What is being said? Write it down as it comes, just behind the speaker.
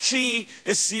Chi.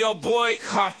 It's your boy,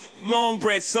 hot long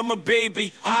bread, summer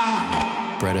baby.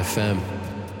 Bread FM.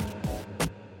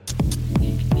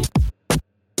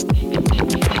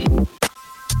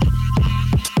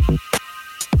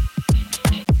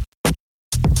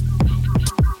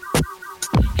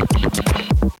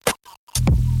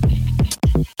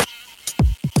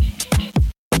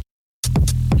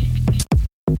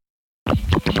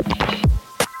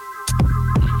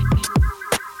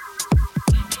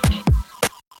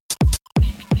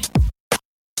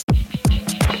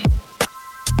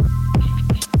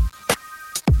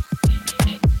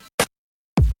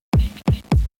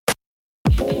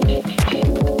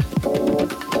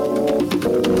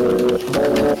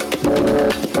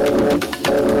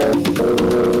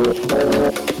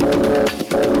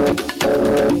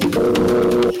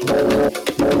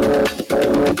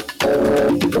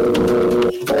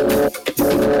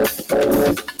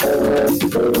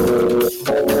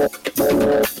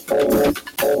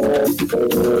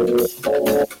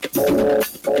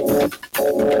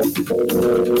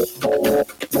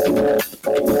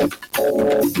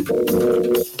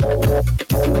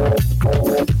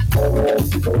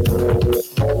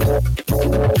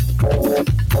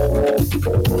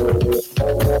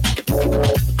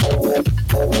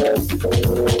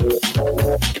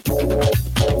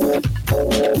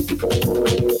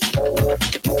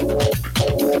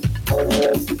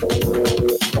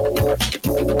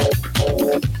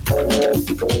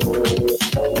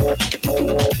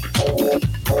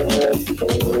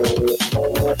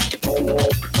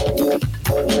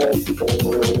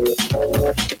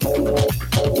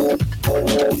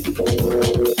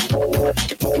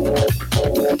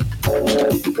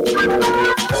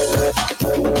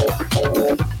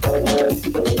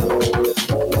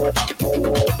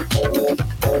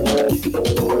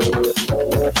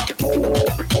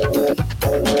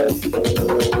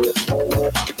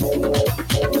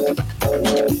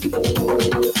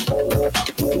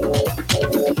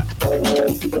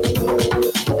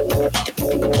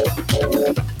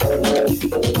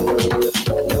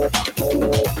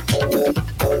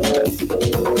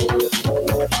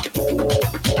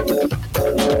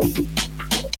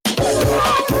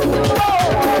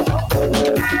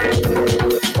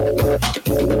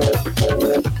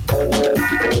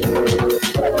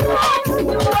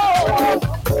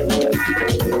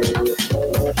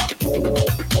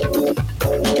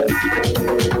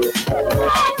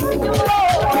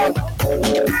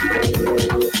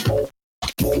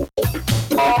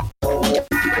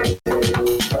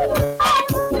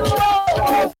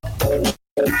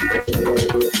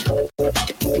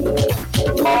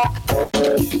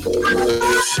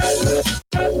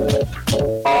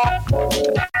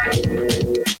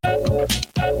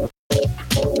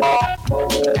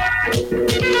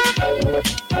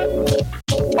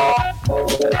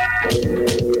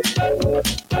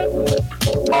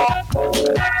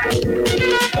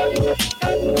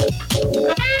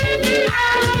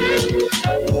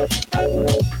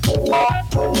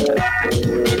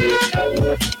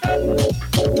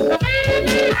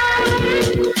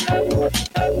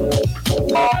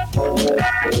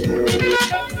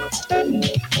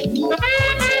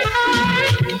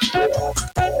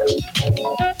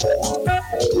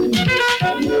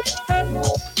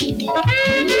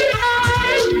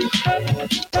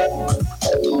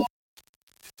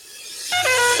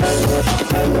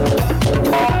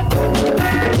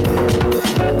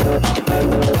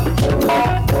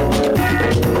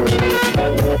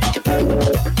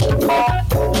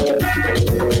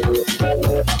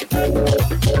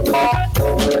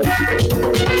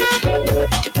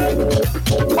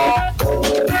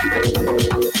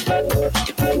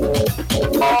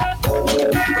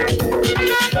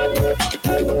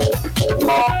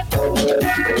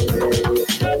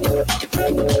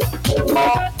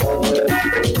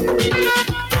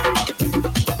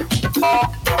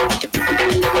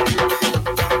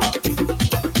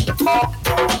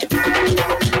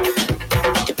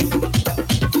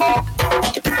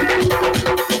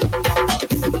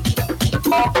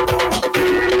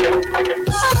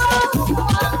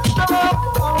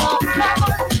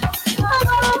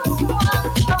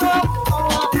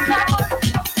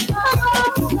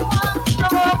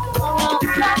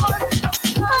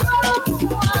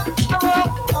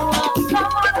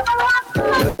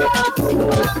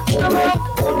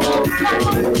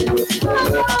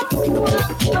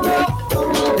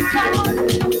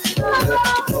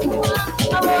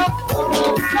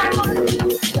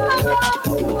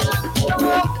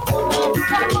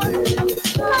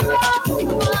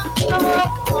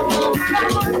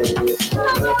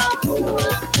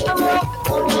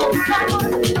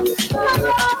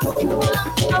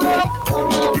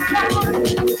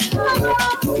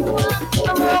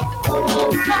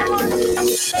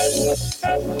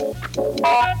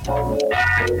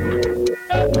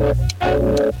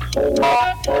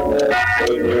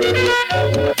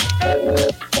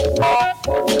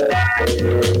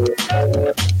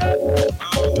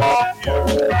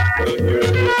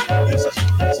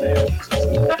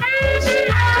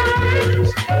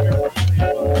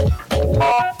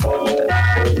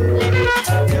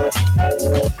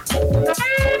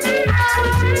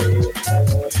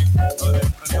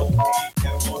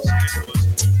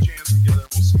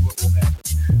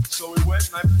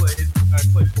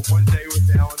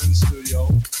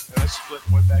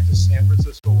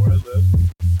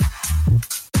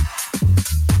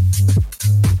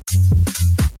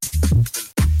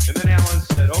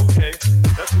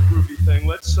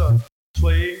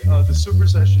 super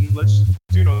session. Let's,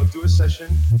 do a session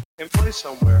and play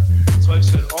somewhere. So I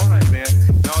said, all right, man.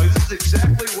 Now this is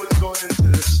exactly what's going into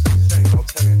this thing. I'll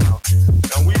tell you now.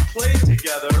 Now we played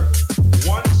together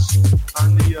once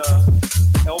on the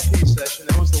LP session.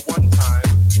 That was the one time.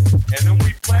 And then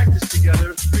we practiced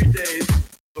together 3 days.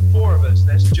 The four of us.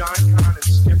 That's John Conn and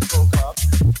Skip Prokop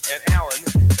and Alan.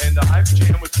 And I've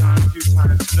jammed with John a few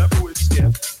times, never with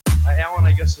Skip. Alan,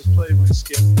 I guess, has played with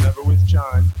Skip, never with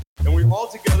John. And we all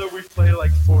together, we play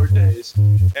like 4 days.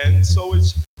 And so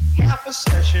it's half a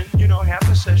session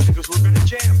because we're going to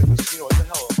jam because, what the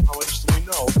hell, how much do we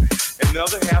know? And the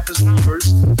other half is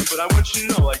numbers. But I want you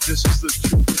to know, like, this is the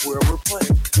truth of where we're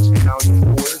playing. So now you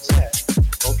know where it's at.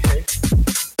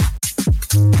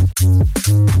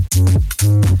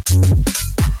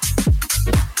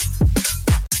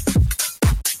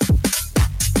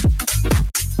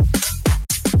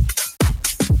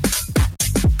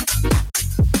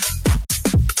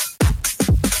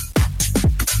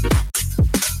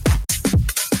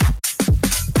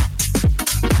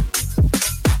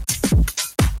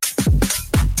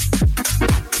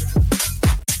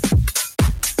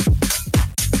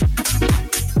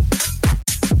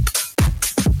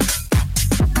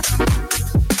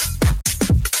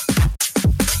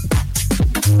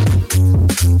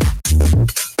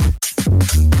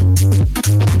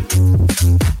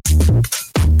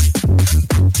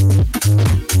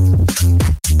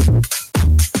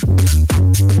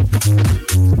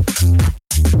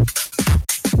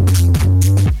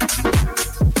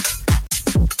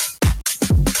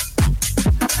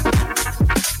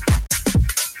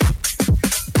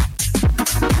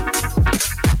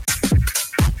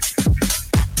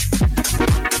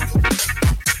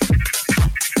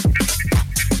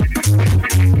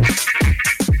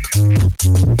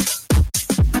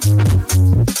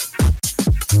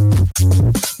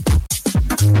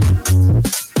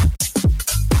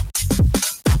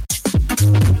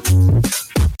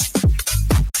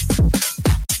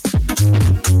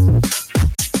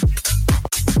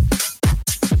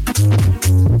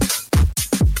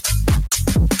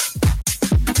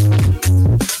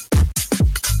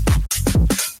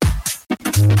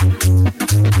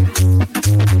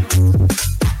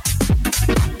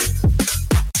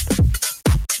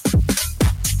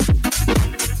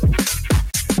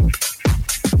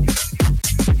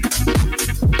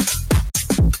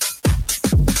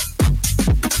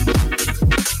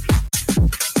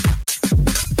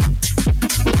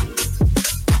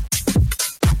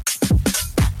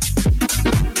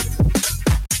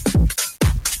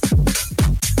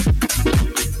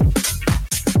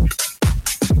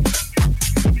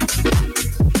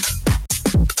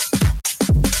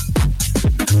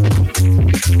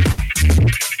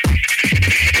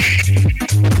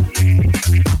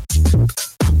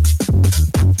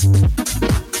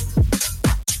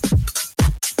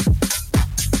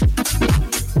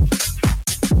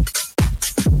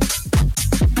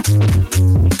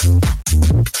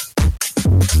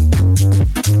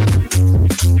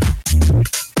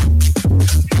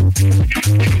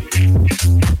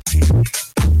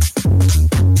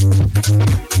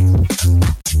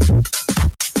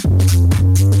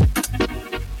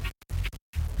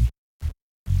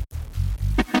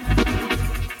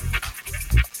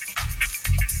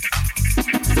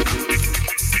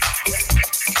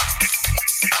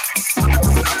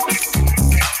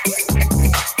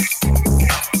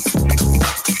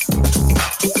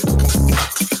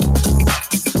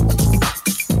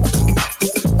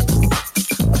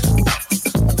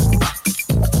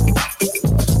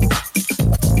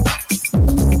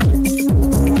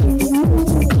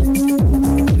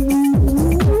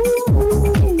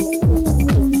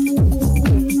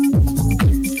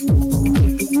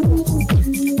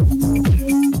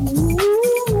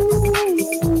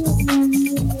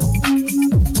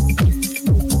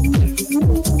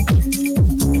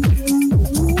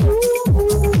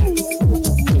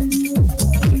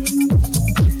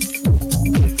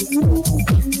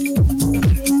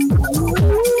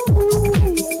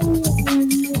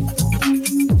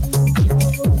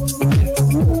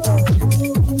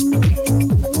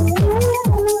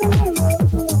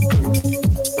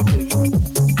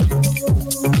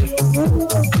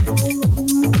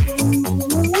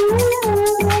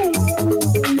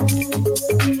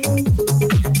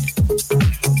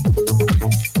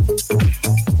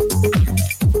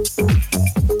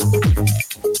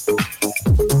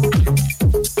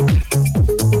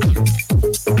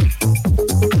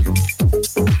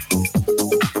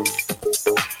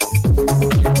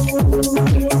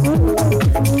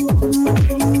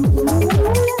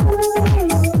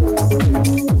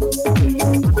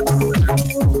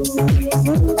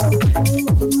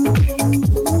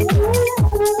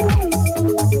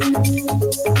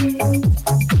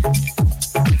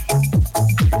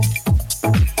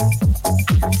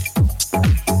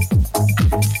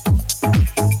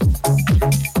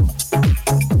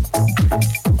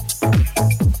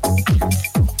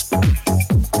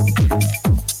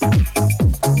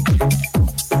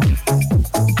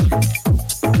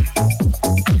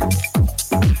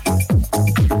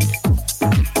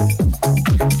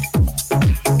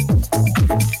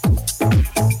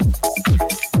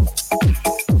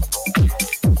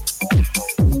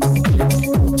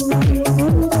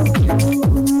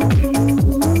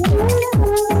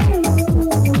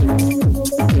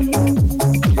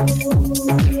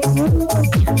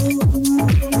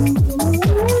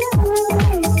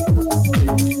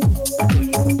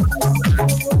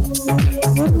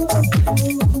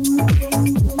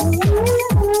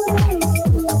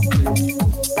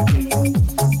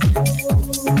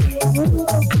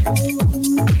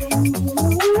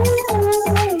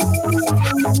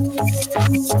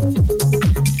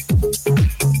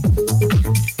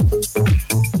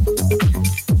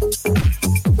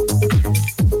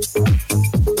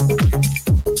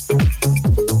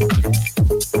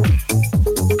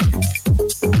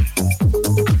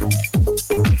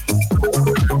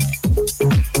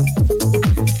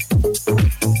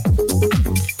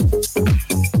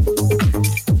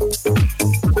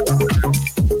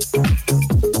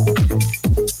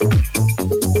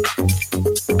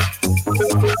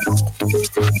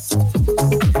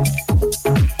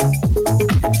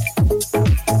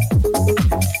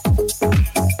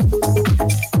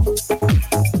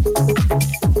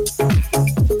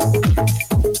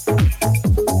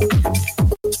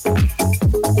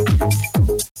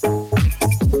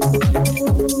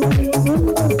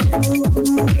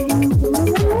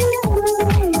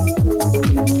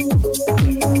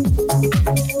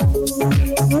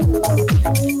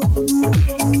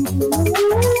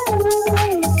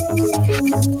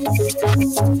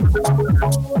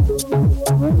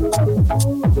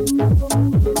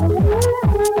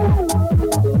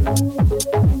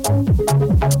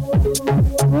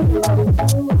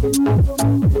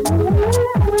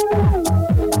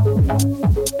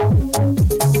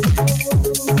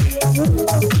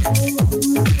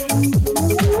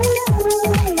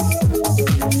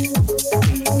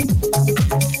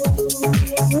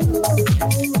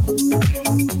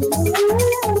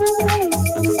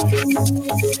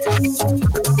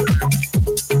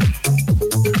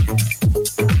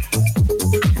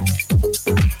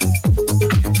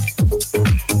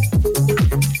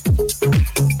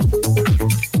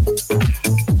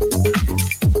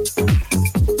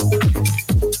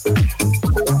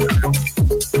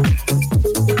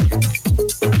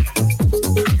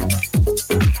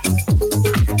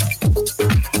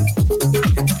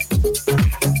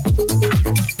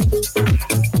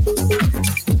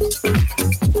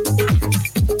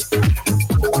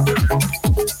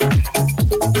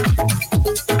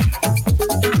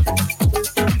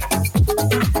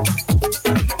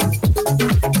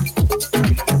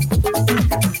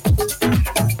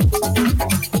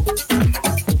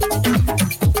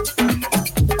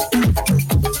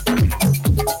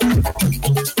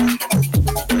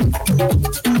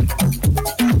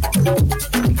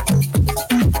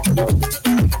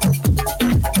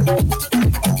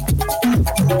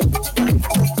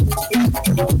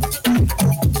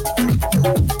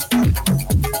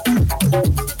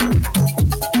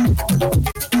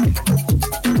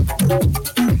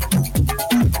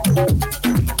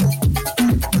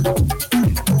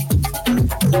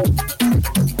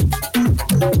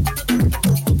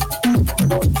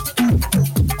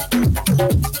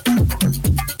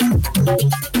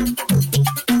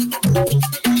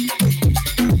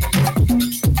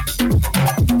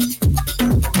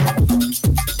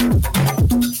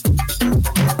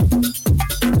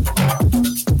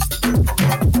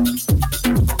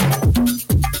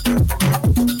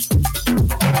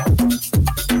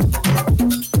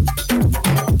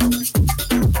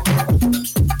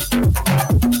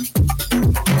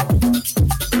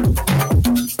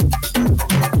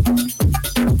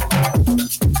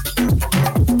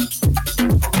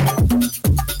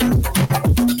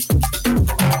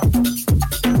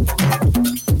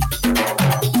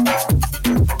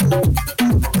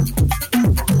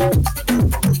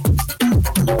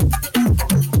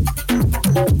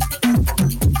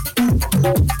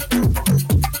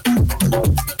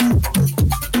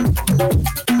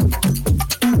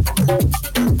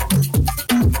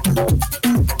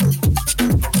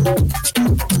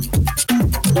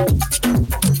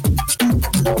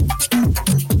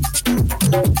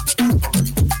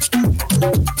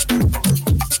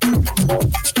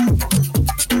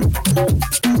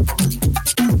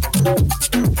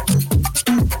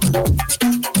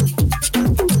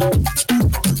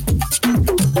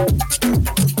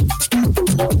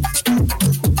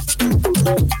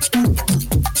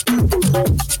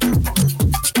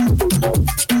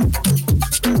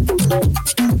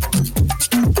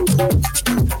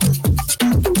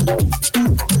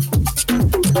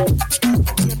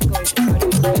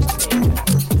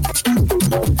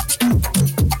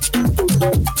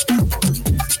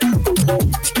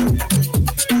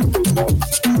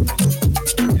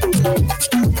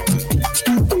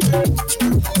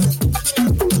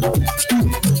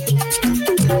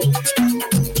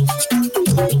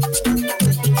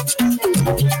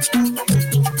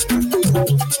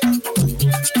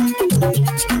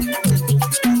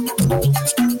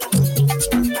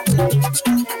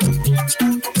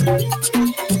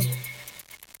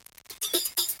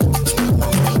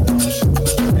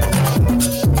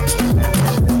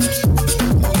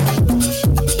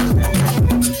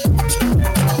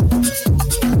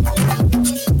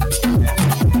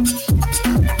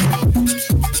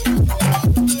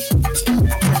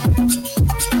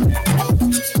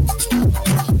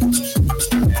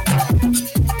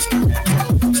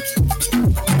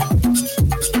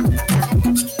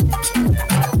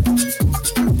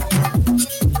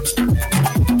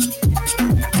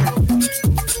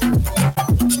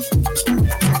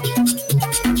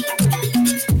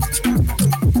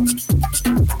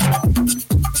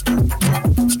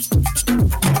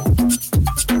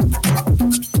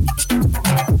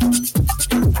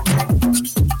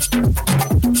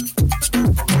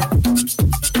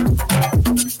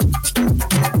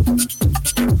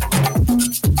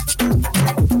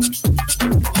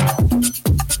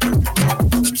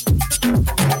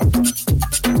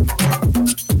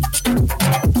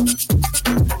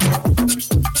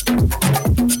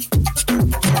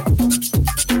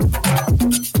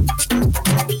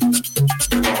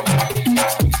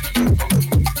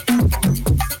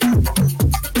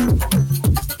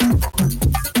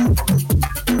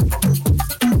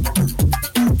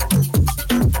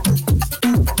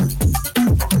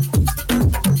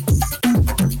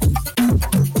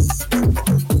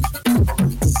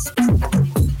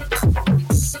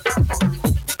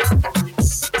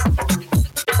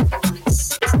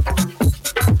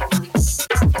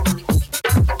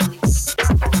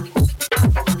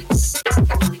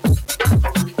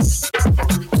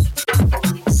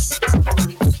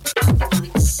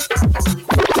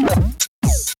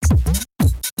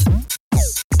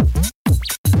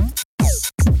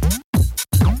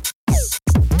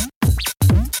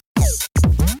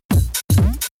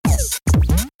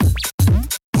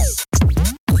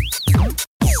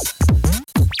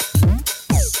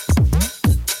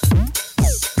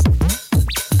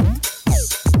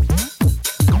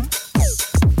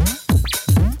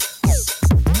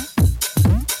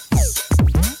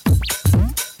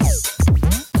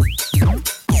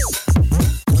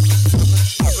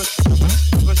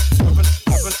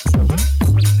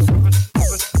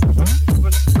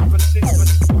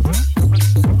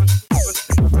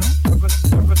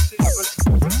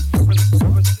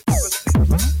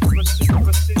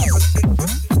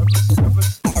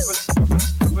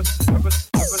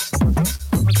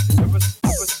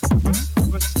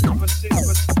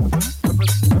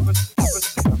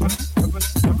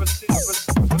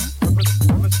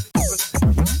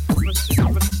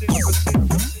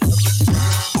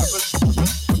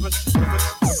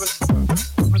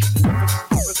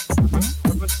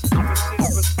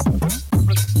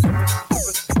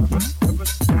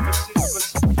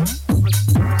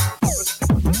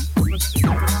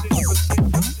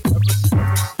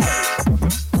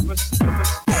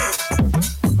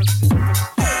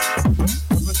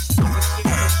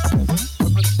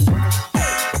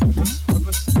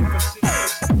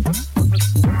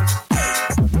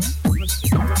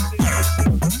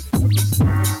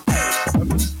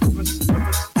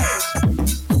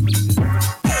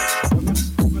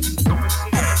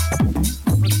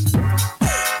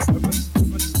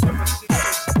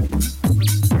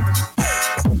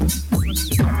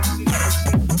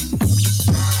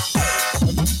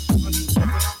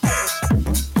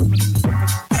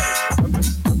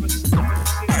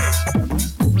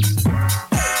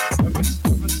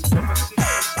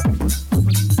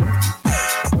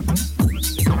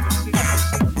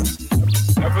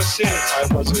 since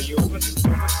I was a youth,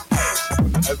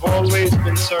 I've always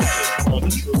been searching for the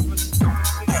truth.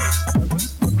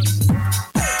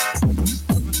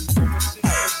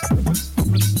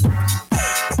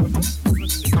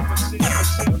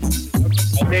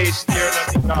 I lay staring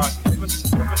at the darkness.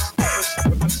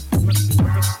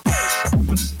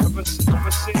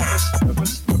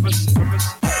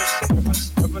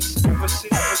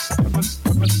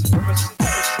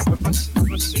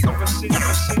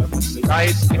 The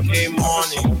lights became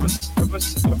morning.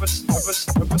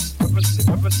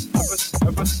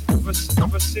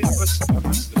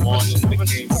 The morning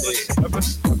became day.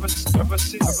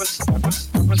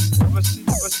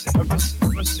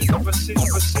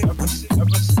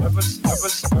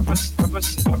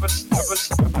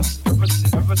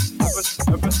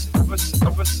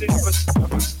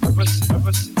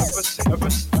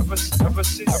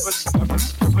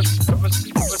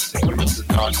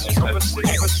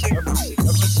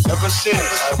 Ever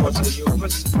since I was a youth,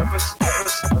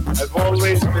 I've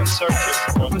always been searching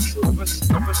for the truth.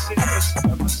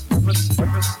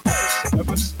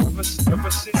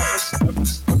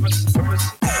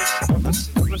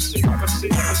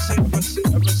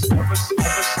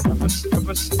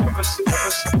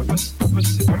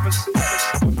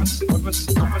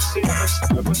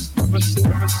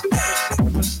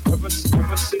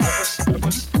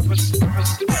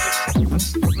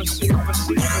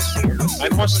 I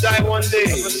must die one day,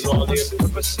 is all they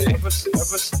ever say.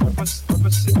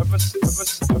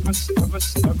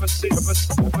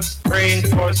 Praying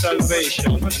for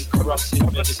salvation in corrupted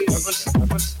meditation.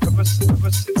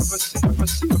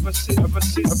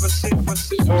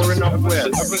 Storing up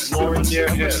wealth, ignoring their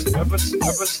health. But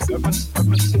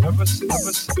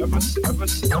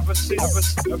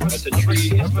the tree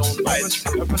is known by its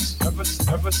fruits.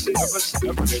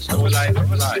 There's no life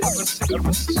of life.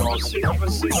 It's all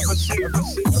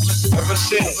ever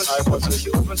since I was a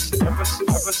youth,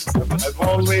 I've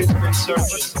always been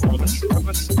searching for the truth.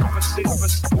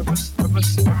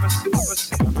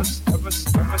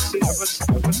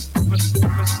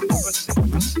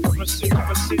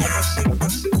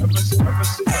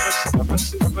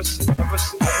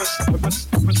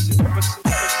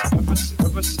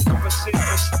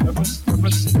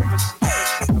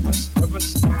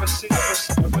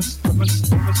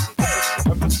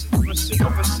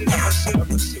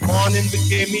 The morning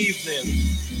became evening.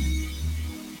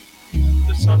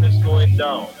 The sun is going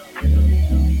down.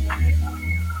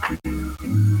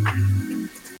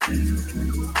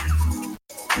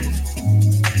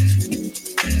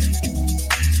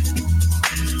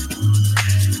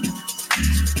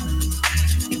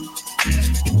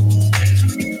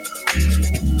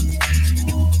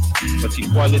 But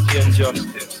equality and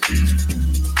justice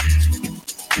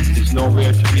is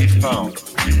nowhere to be found.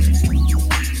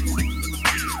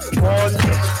 All this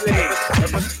place,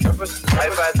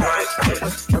 I've had my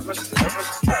place.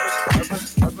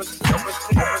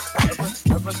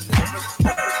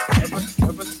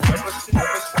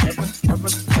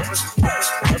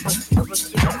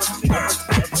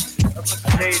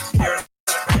 I lay here in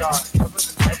the dark,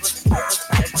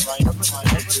 trying to find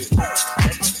a way.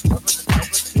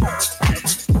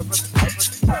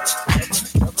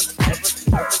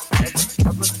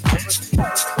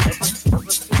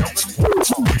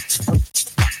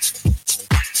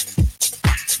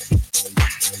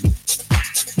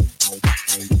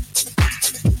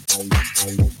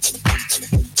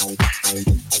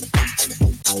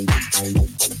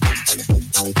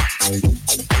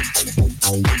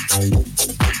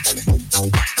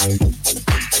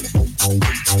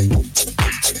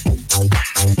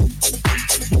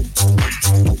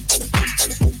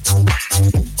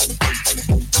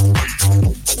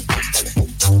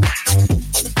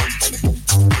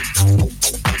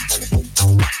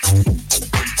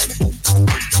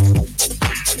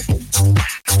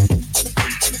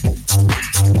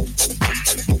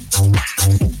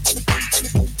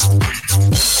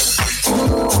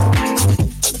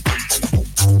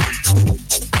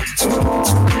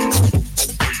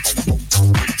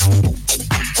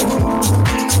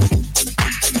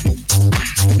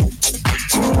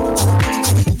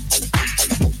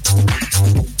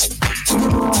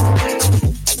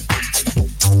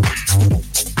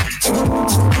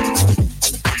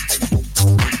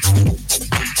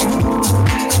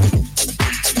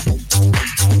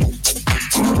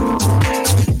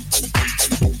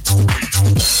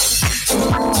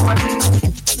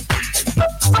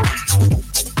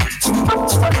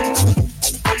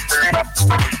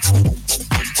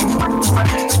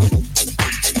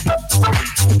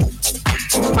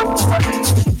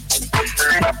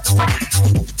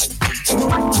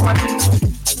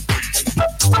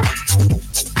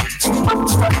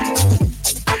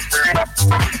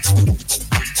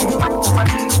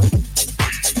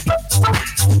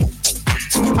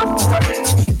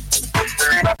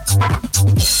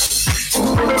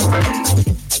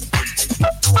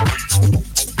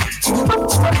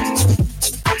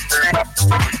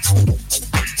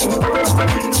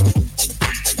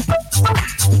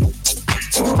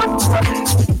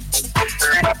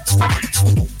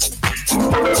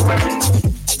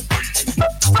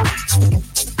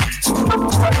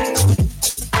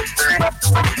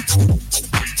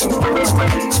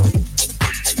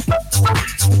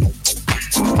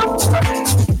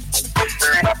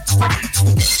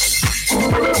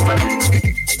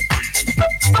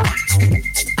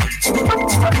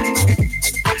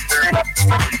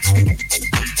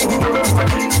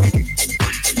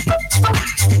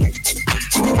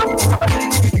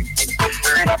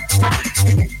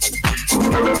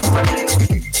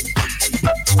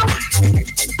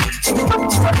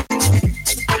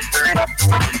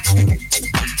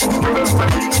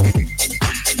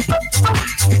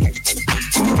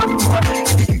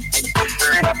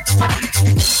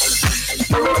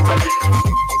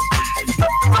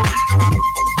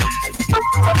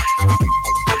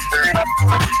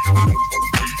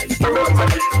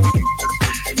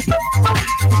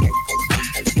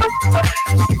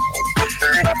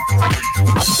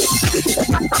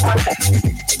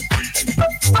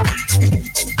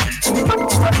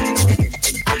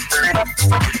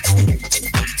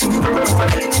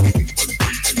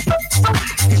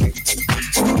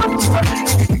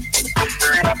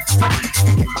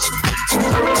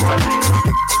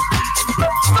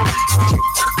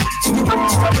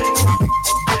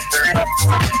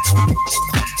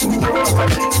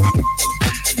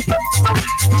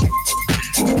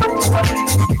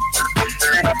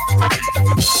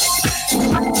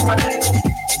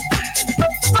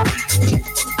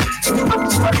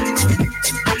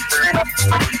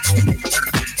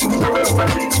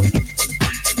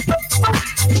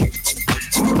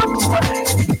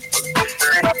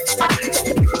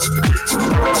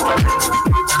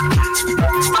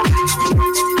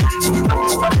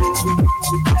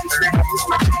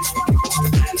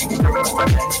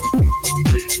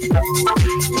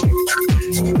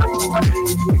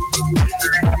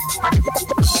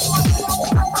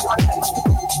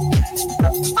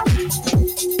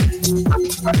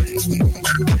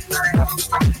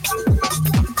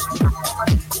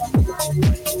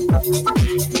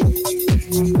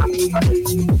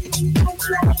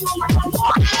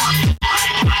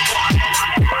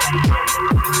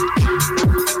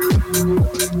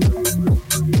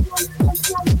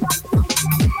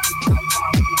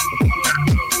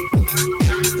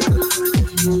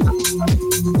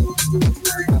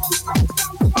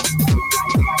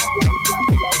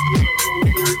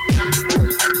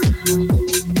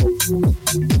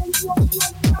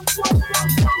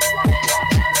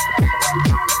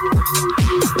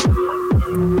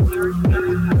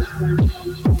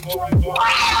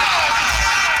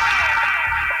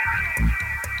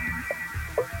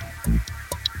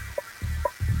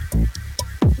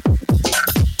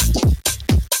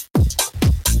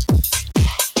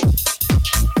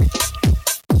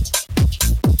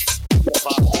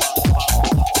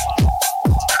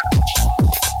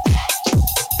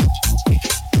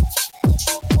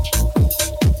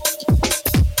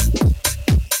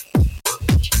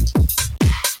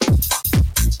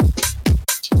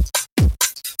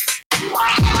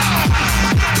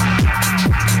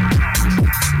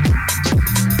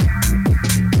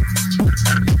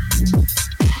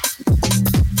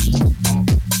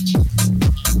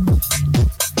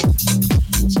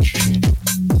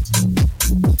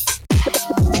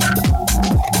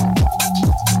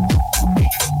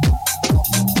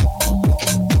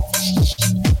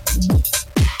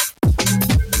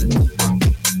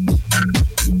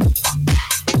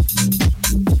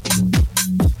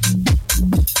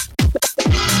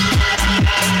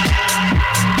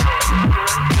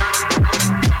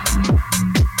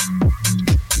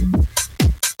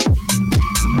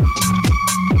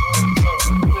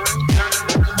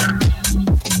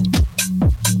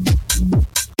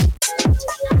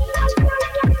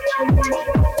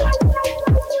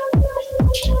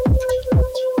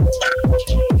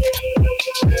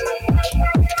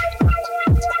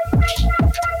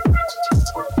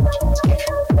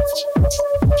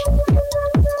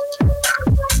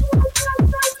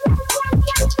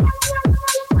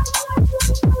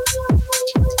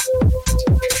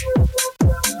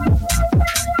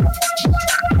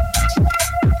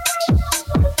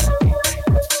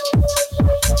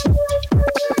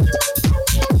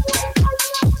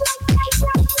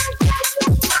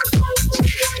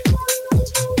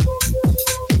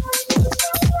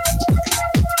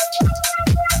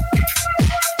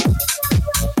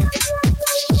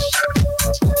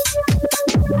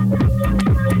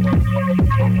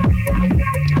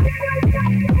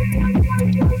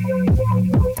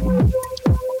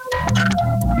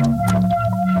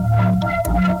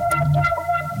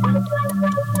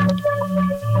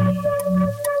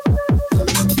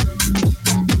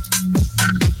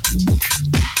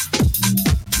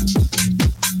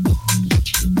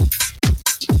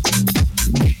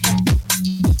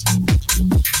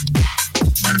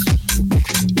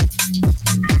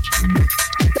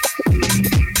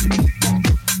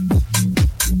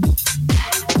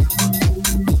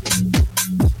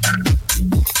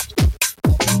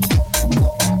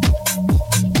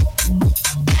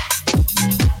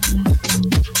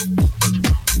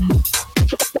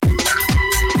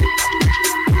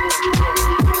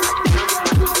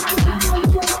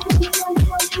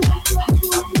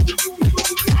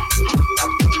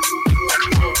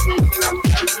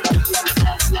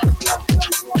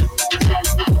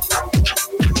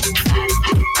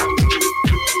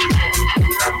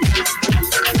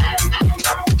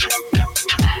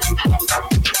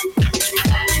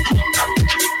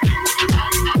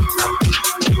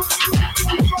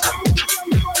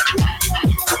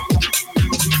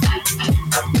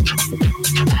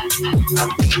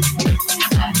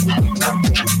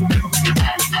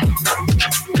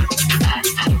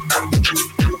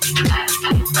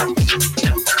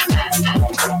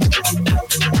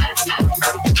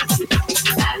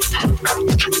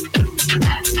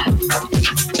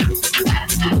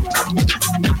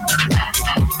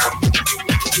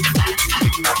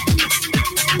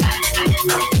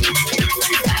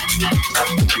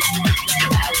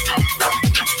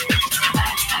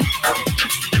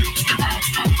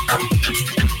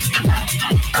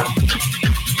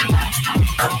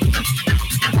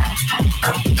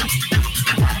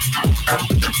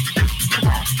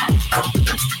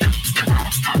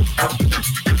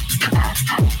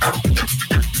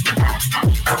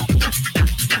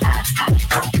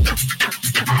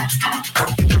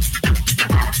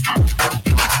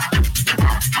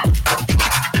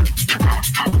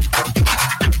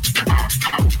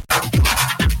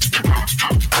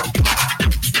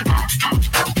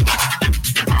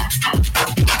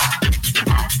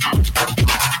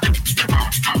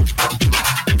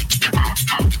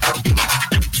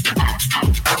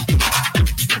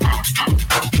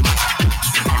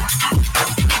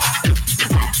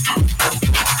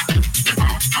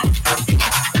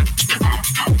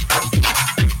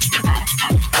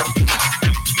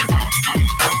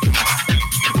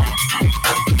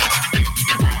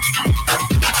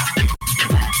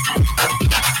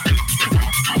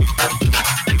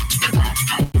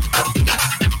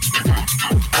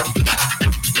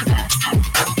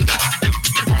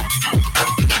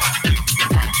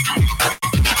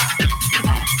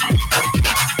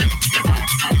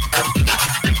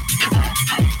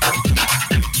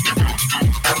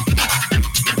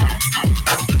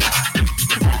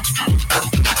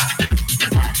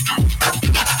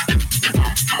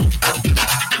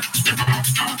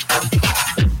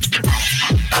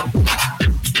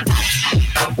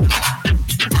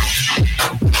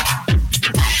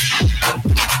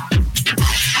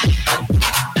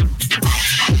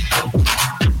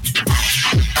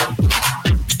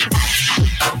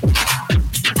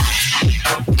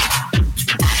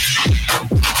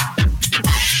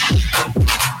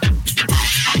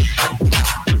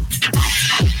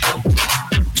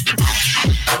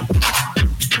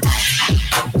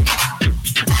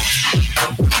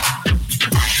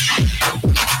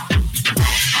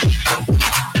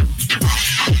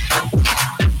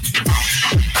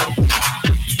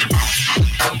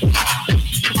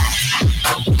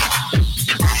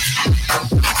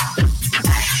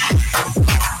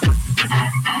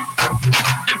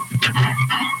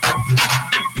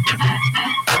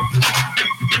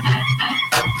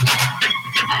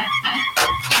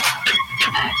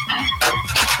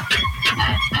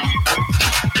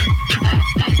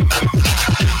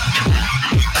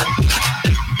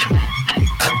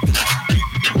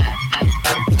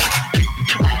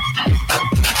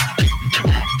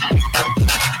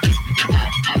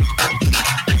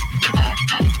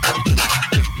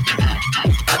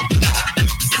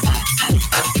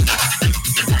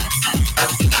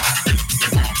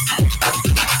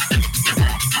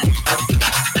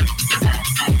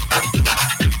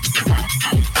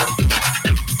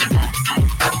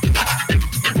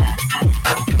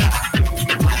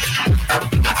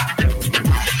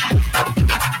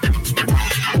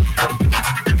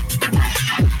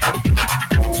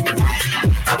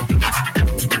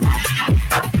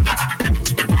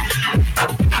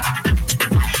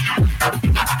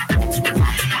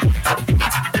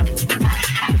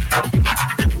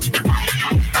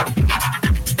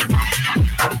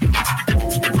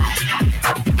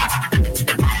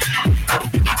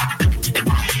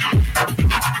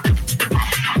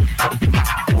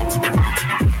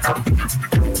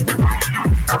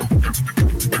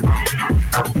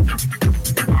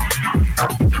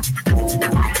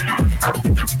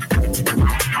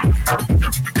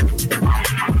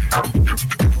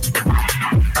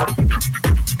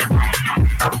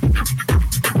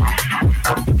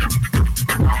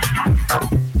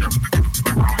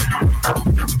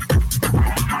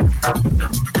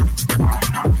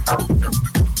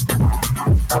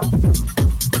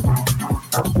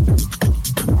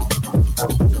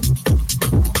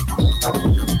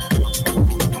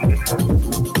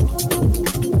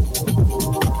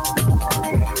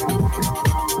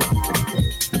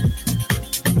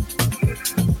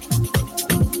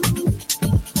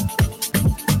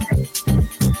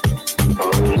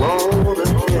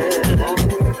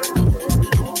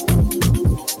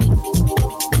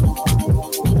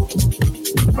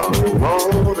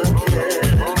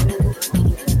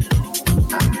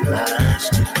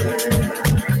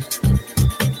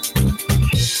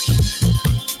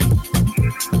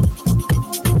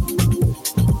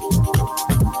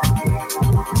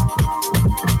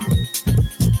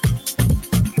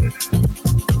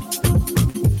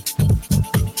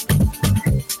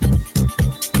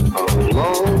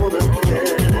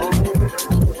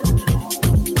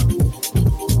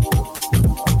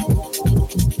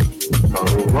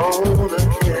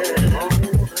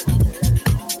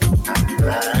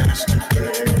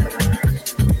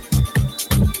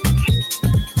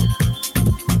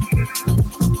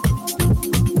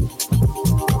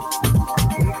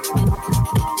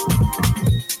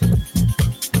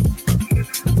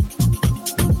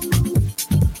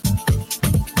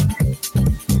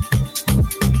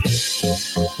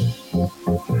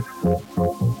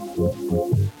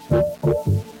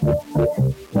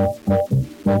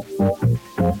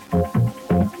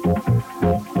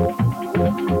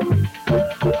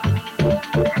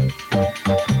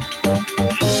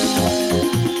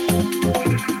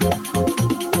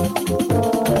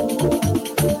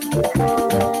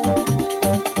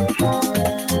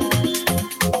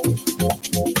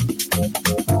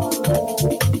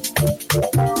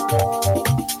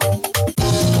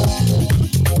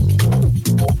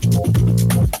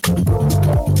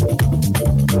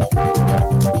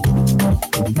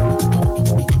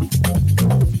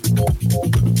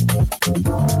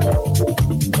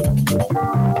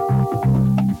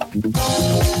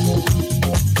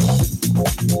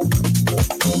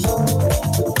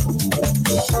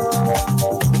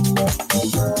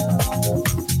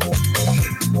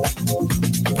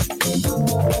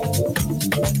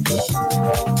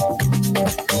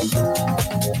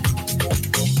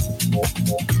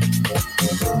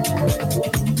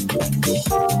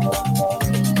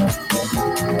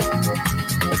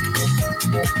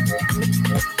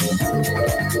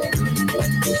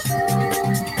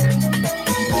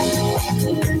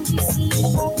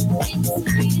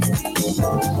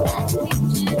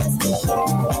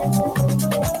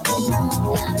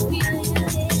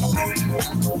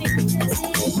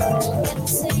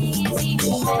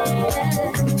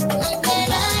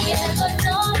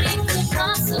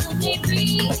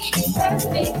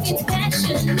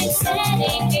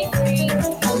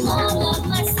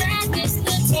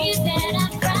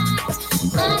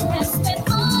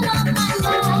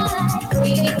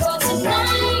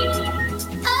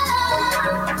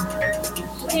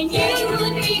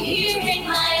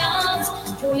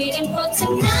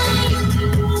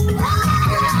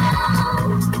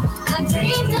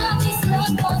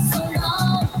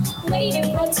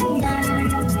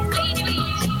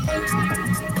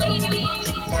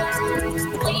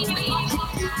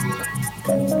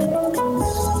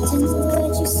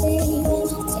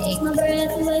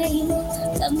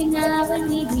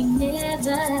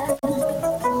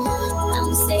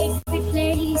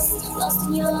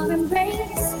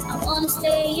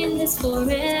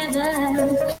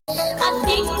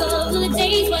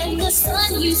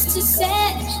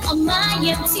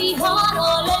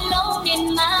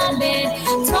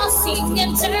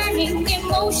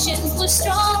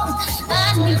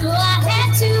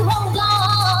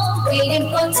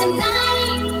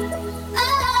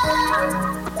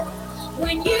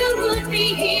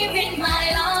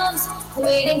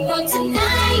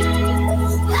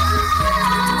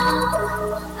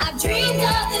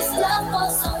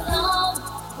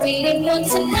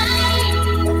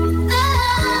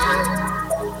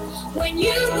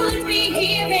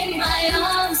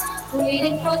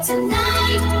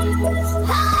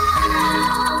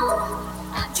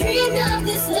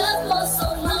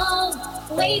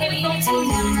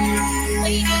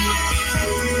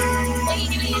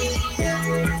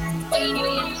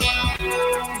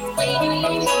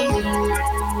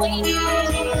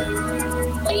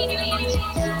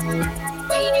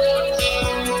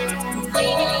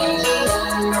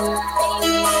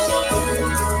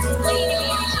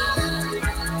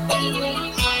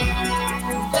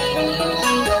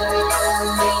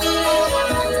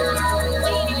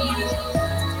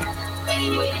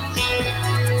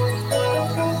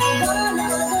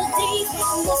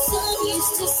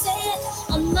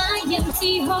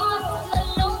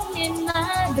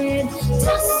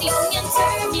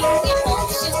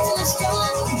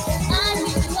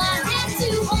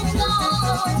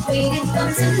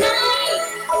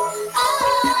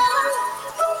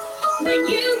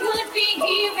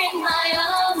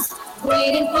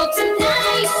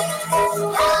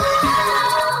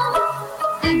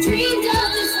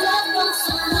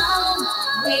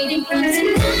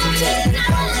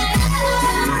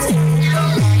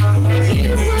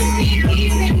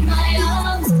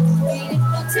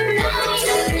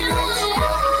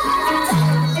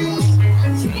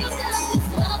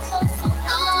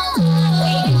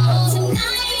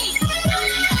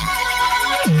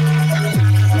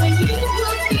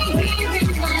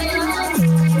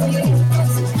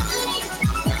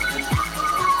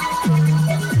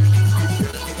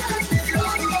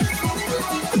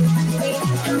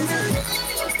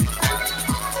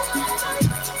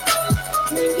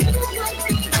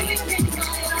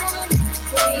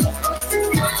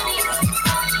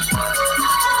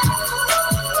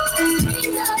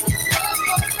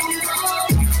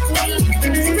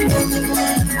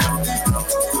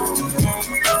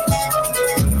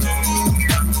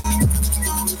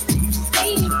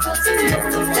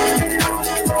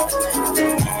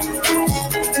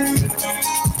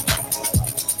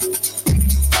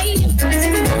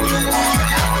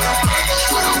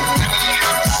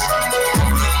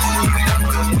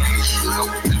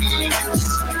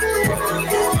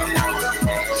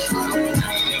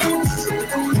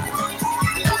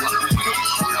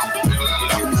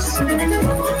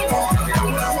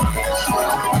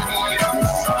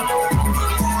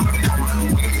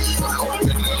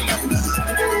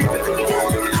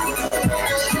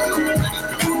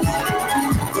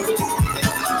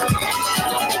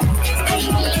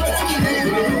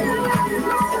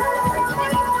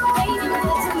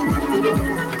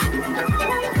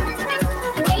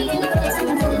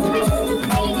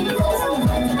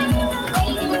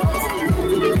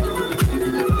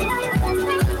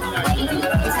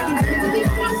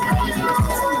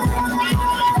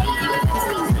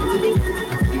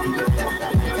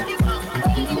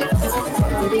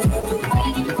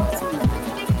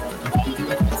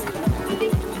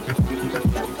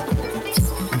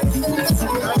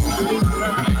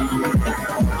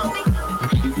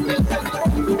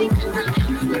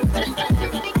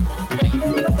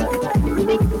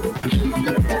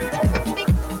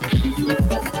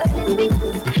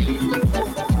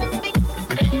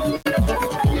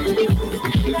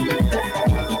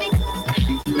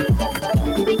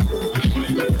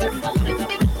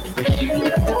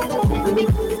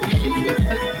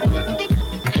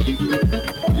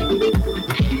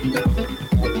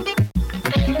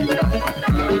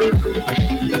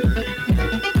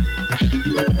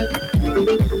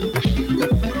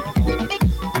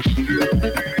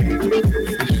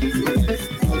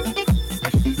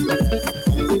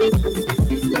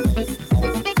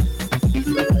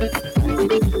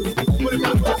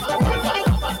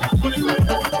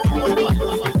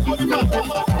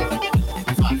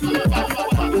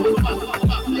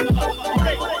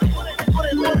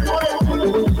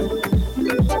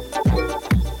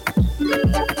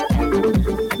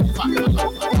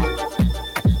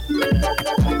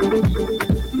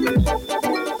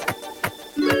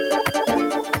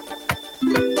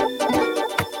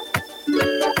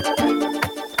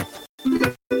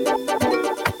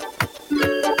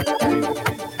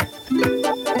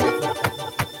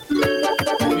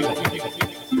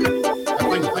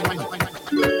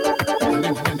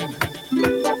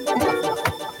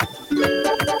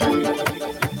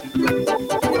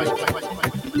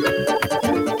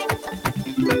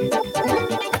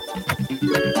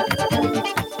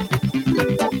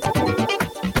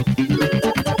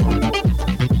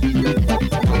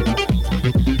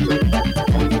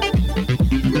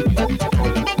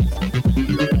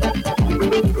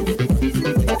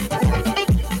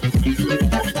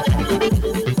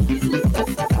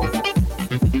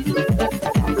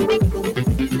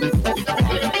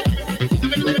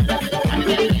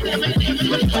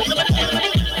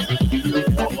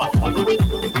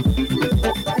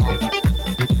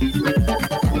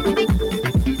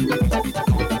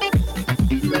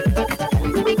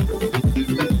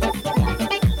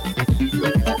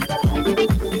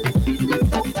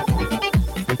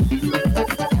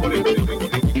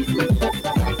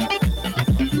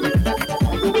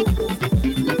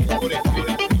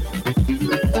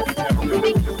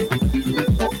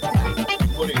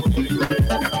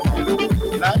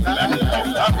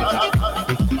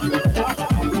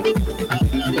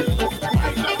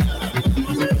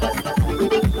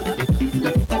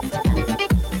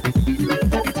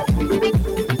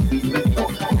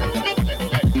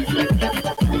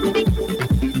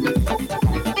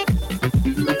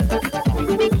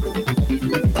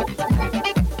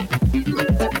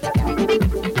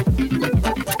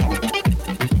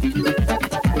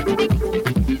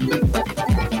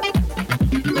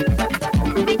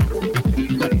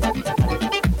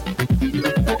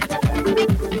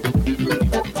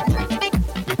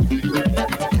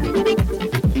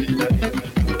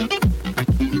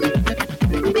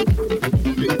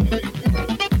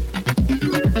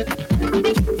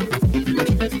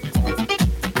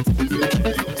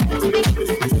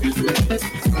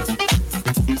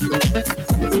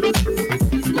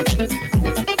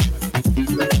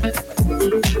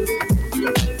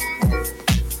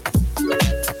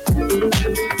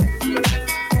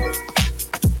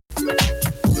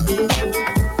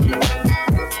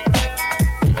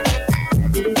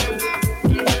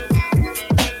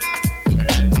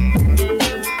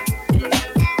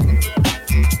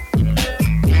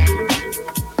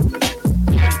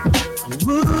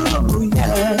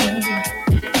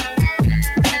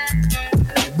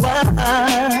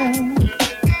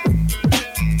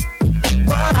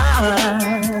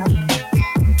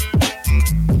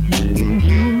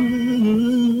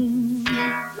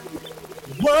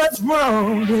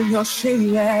 your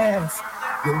shady ass.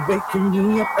 You're waking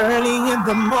me up early in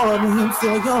the morning for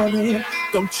your name.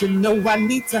 Don't you know I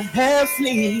need to have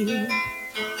sleep?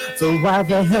 So why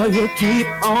the hell you keep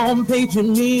on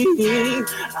paging me?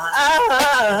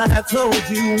 I told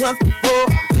you once before,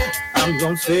 I'm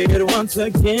gonna say it once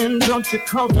again. Don't you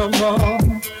call no more.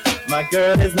 My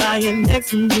girl is lying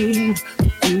next to me.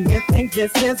 Do you think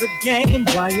this is a game?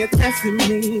 Why you testing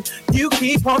me? You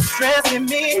keep on stressing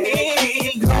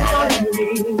me, calling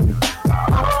me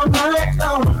all night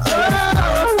long.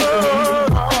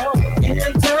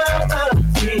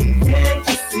 Interrupting, can't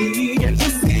you see? Can't you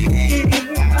see?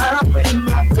 I'm with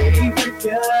my favorite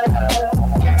girl.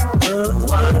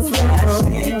 What flash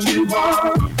did you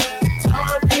want?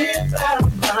 Talking about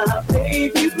my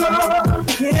baby's mom.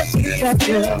 Can't see that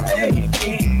you're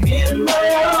making in my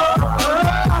arms.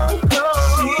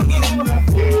 She's my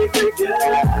favorite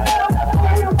girl.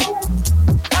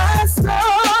 I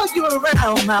saw you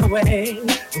around my way,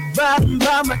 riding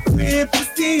by my crib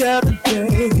just the other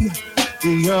day.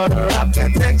 The order of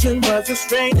protection was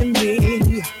restraining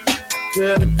me.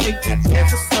 Couldn't take a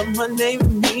chance of someone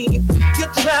naming me. You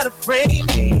try to frame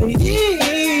me,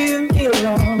 leave me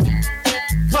alone.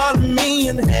 Calling me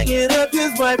and hanging up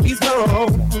his wifey's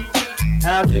home.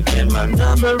 How'd you get my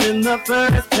number in the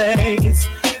first place?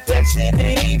 That shit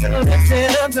ain't even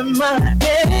listed under my name.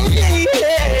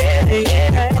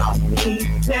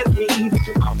 Tell me that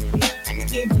you want me, and you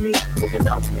need me, looking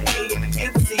up to me, and I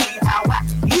can't see how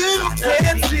you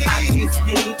can see.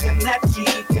 I can that she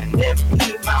can lift me,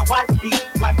 my wife be,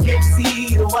 I can't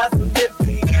see it wasn't meant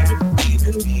for you to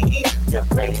even me. Your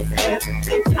face has a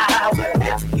big eye, but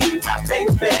that's you, my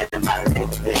face bad, and my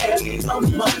legs bad. You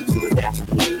don't want to test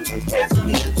me, test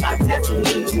me, my test me,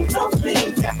 you don't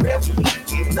think that rest me,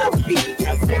 you know me,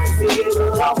 you're sexy,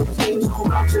 it'll always be no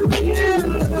up to you.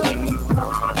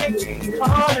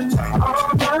 All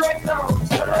night long,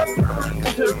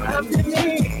 interrupting me,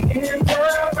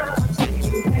 interrupting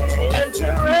me,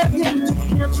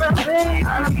 my baby,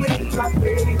 I'm with my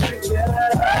favorite girl.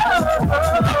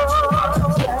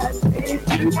 That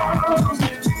you want,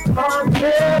 oh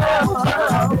yeah,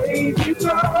 baby,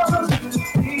 girl,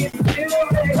 she's still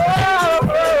there.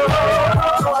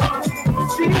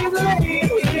 She's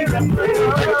laying here and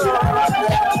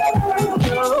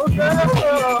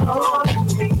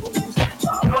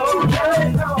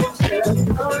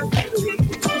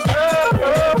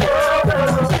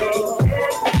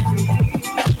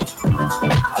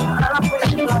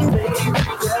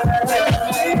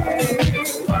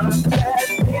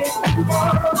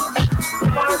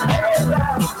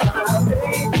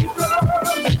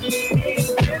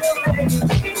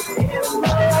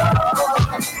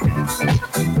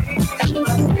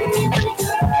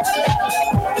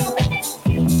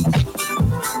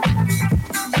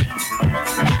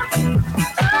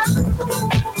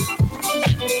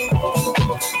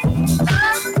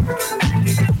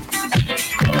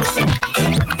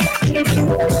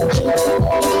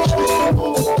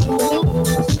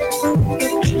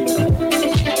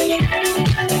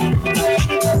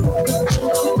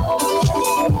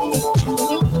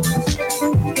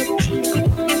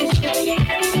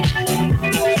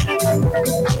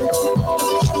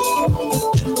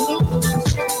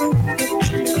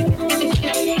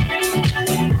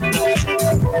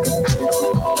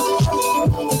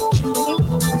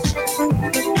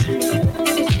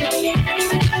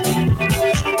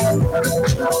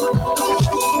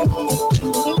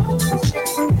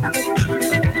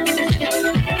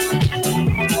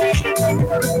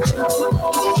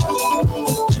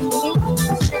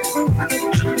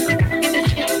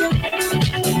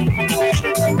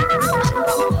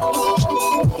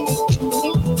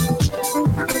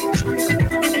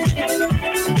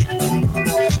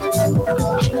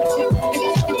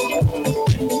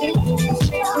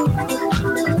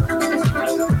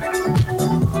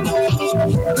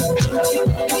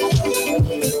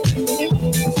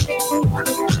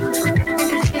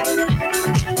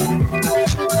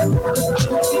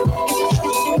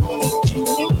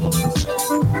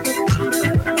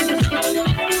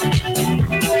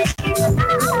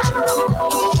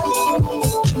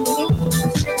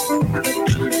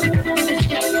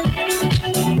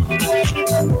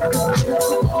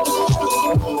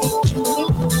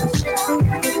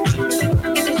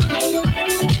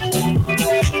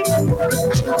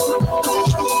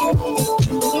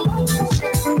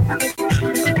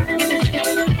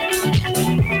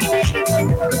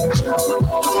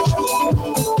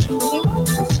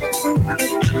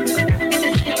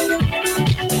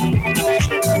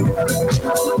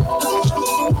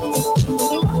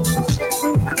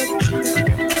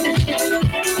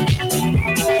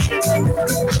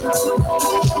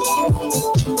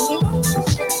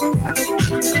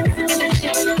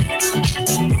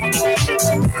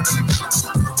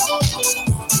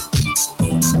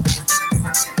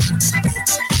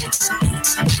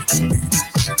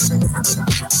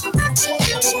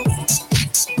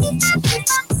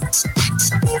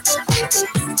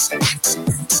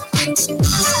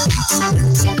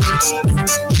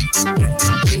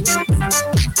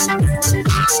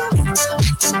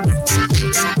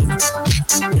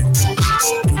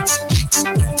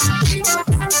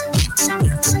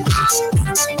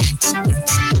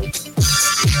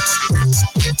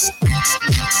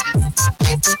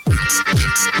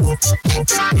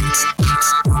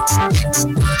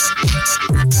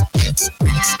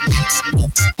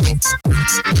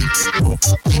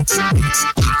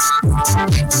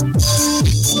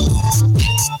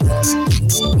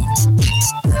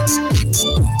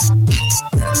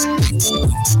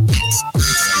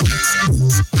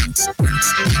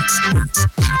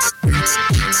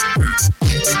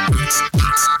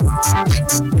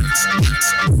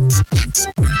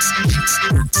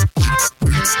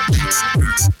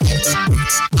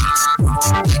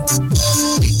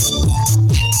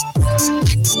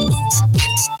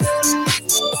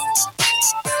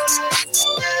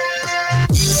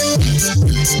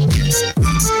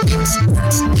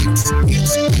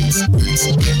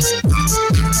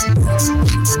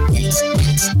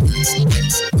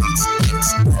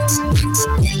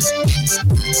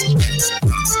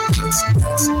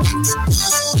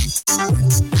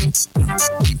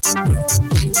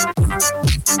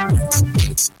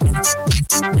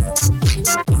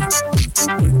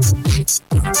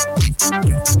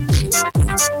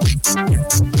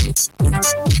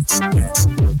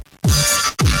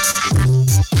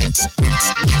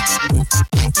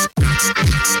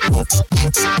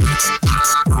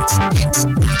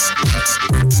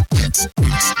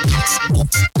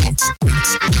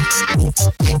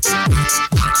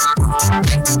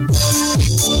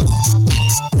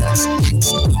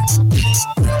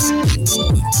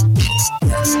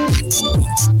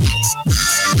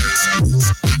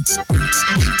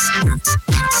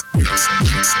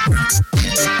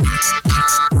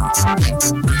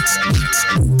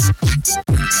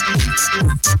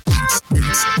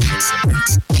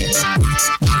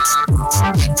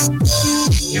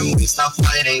Can we stop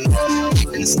fighting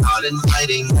and start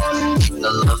inviting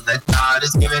the love that God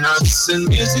has given us in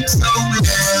music so we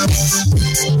dance?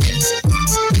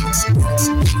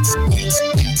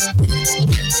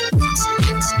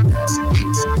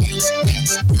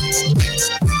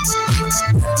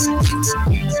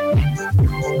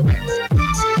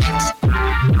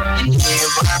 And here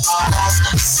we're all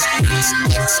the same.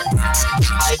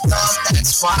 I thought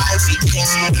that's why we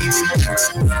came,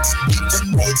 to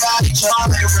make our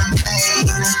joy remain,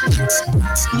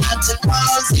 not to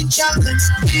cause each other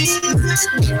pain.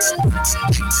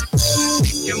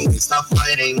 Can we stop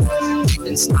fighting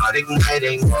and start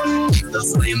igniting the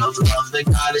flame of love that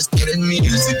God has put in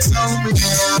music so we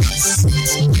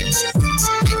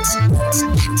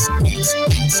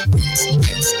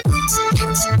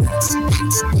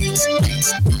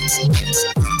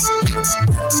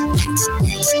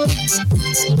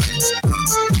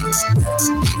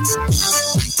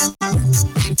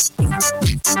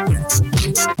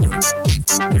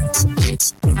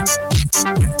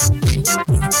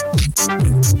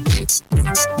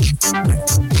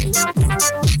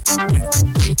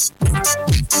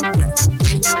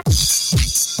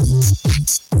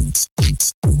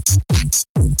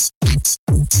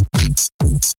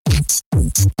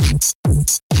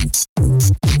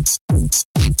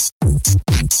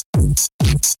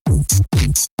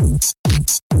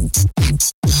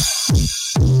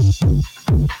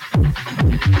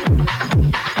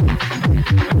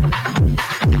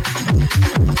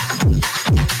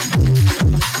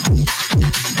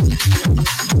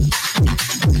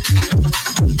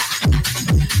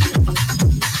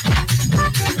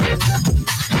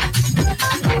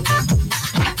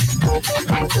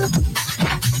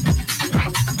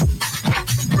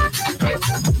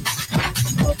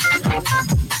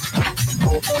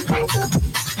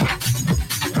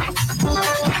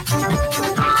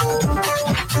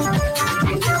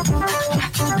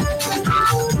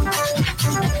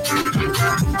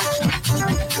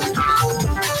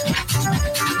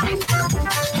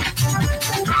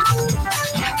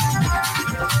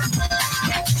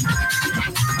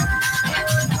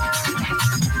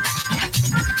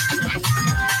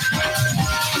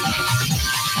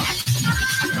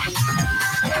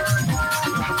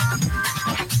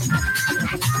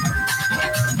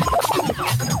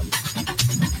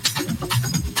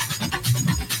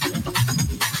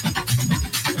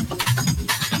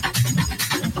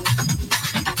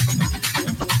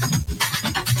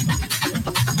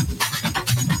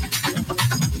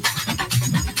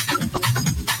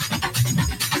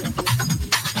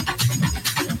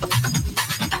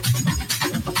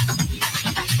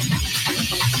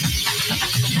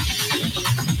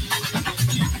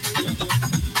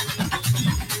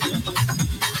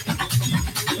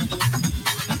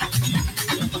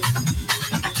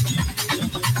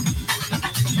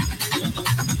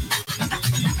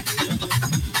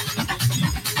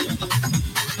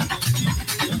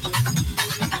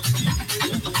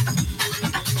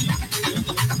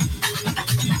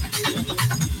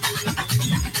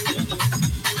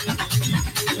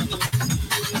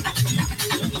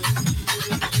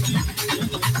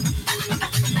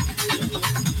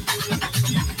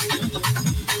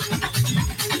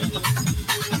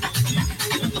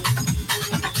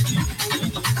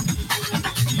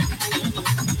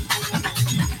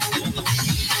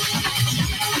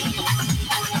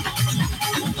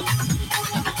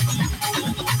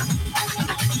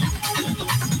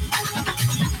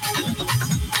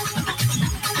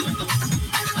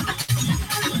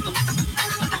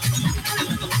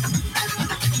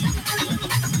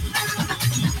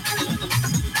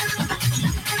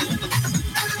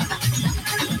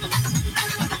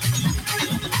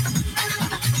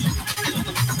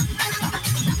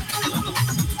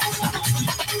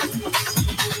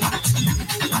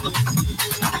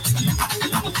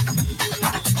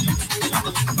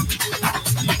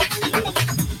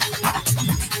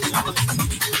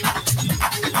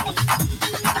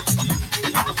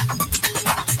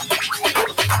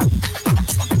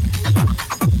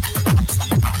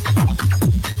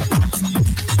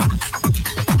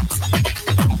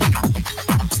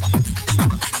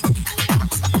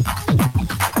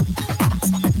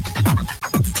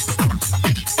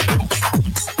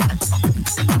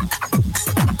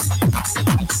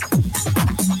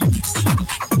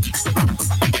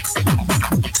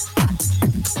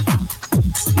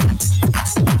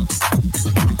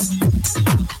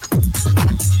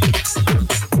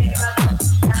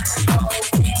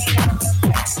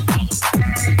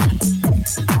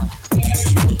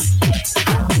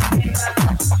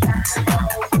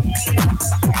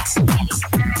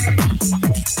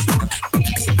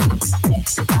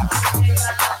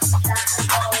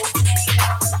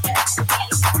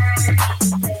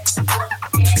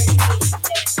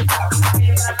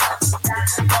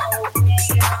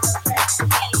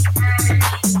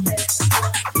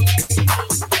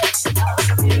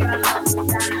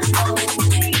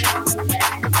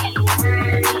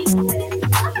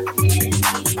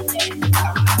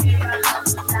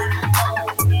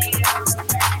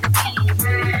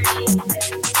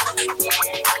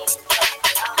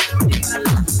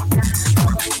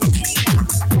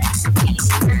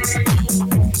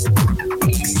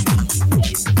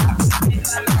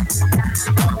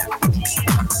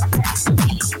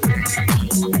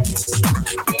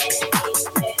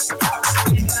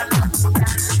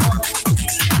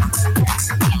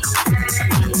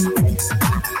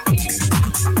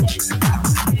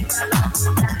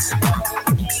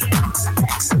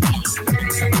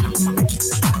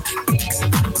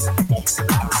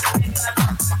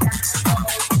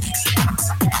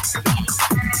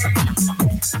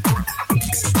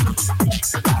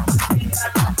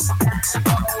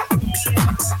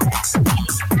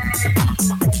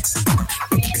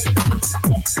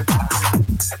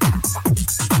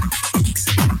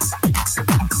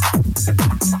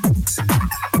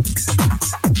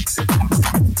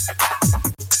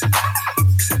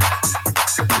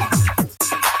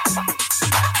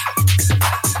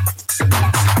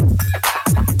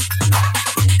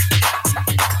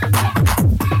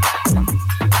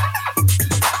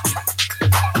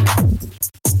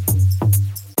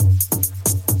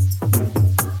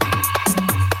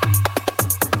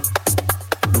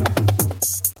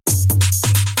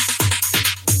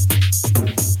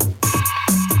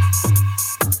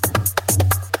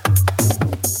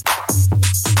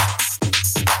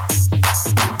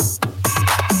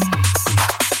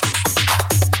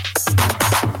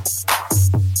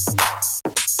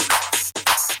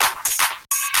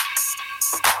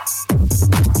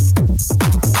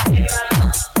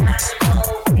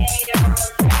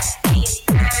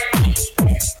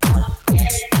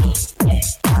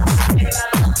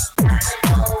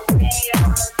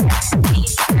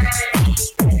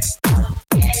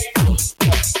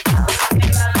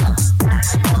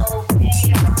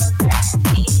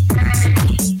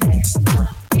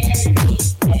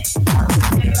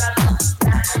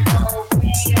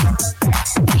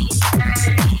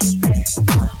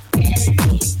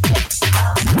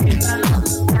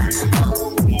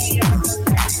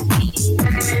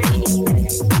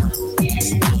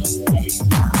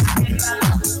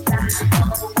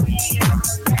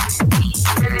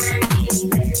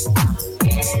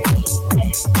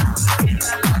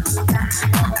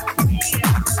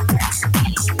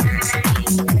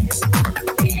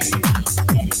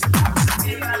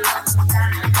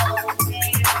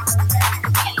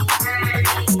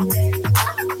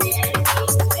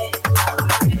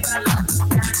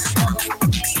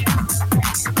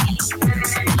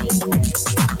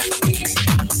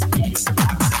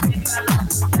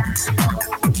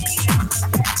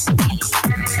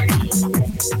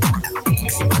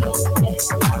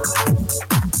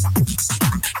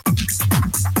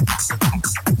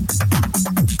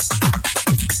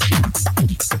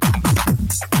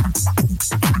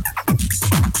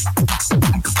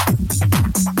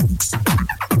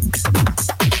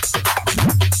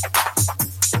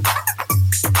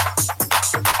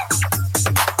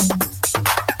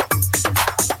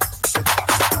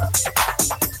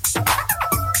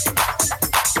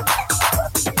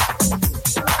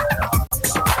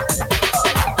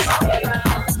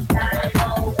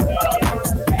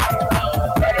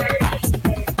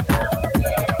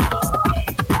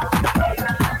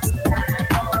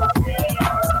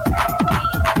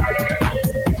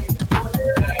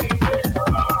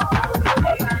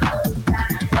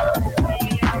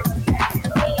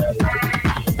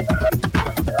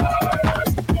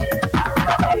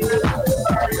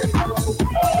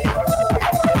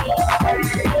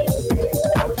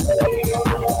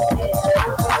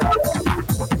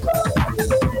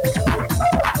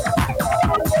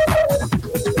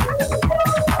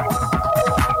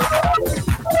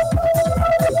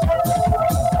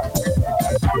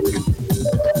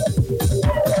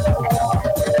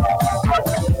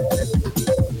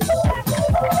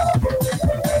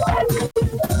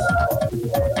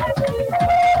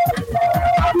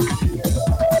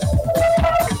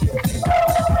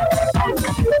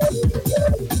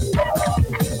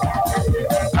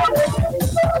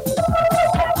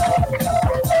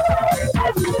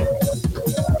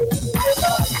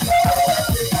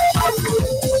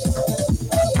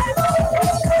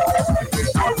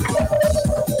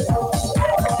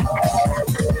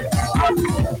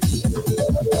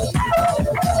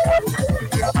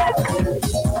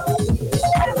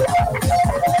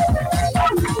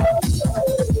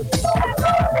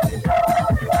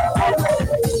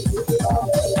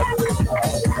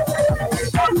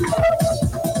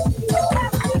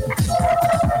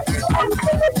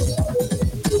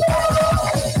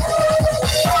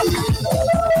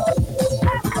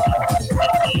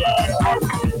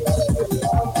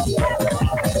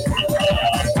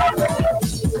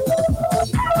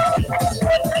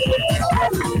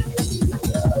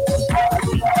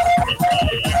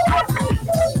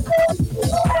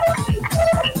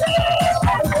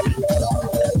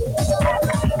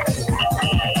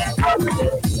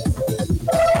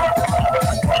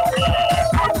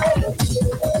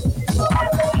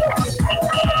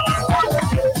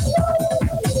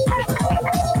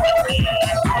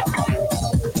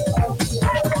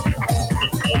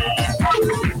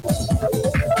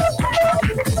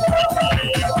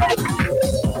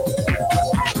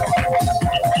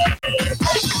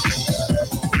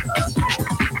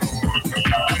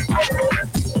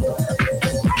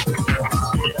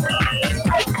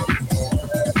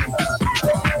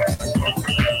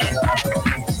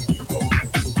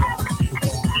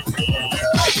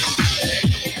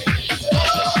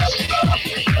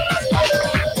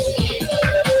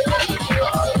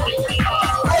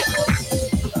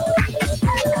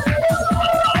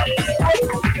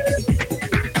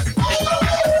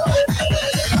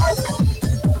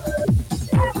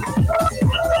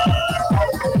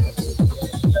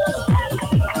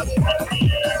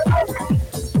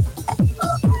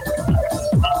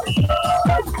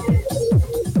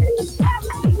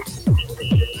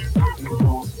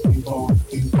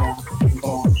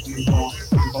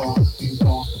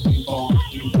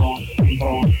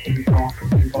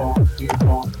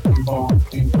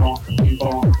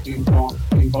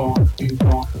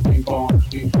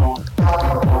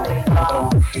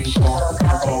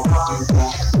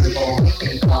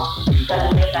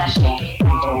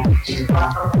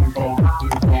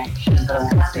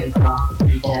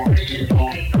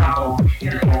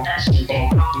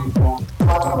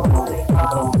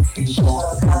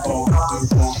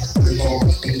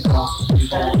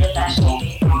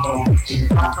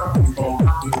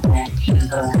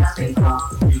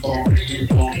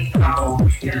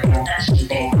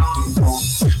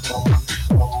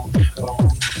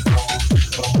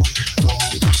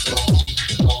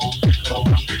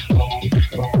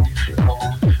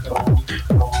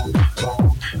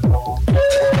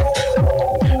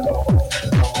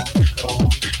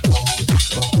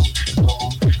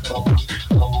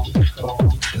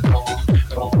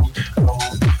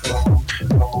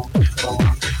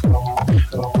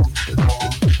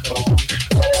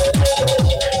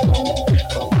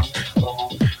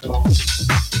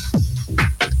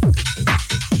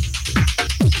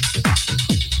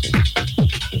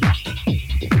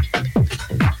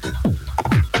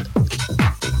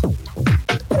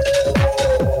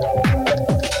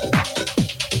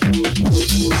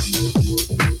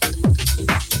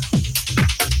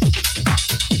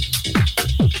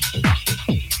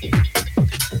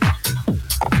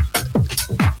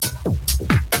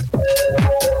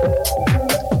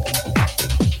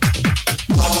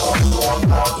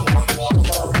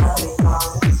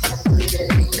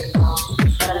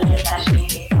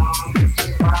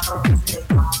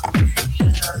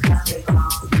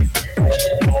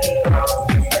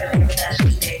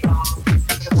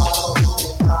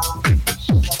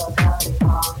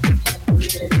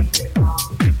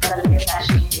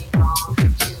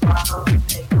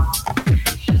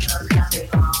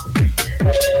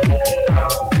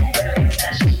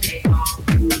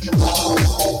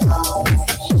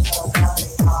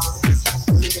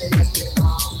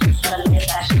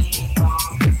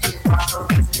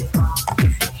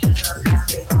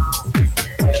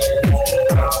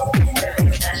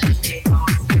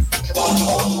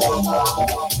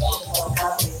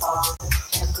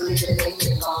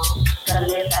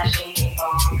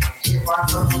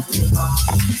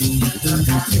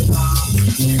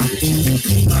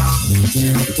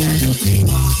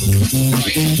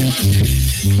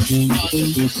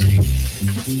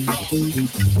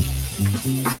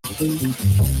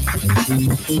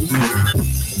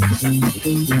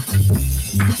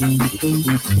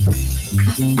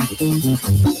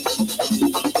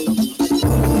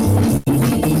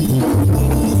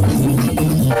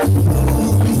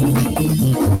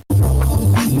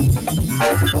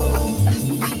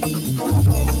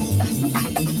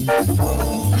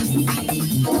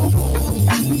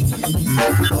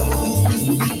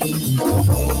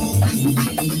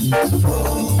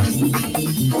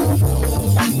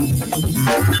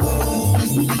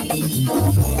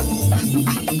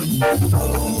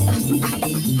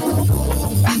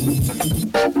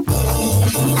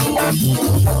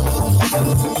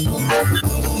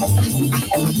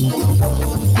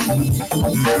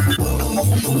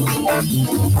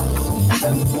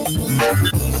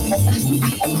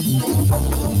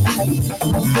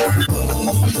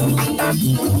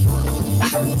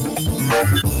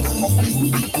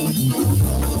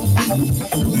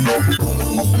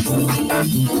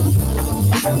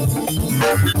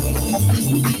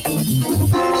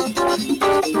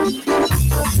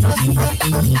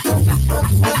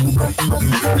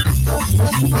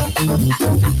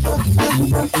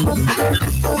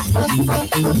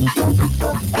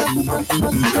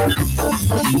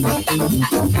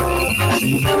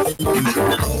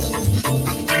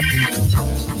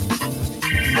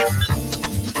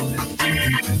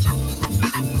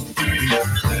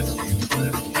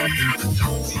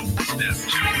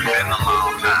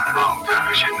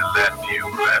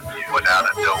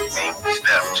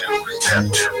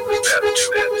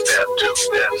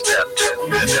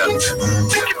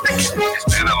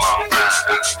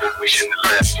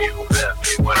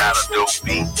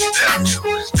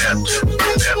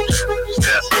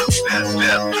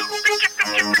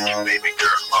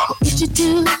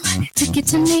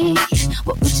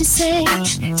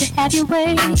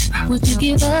Would you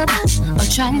give up or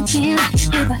try again?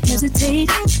 If I hesitate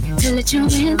to let you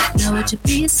in, now would you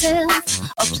be yourself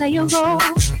or play a role?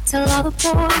 Tell all the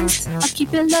boys I'll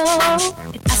keep it low.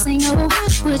 If I say no,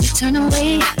 would you turn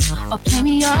away or play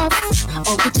me off?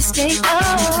 Or would you stay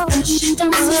up? You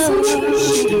don't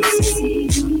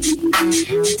succeed.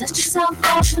 Dust yourself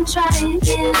off and try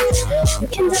again. You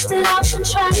can dust it off and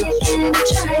try again,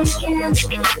 try again.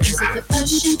 Cause if at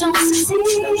first you don't succeed,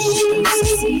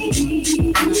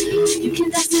 you can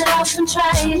dust it off and try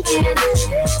again.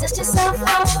 Dust yourself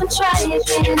off and try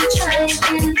again, try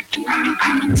again.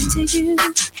 To you,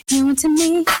 you and to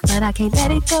me, but I can't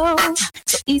let it go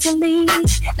so easily. Not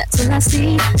till I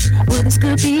see what this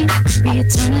could be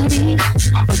eternity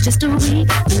or just a week.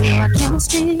 We know our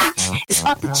chemistry is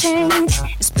off the chain.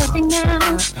 It's perfect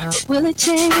now, but will it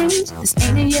change? This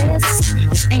ain't a yes,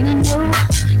 this ain't a no.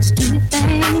 Just do your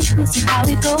thing, we'll see how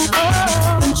it goes.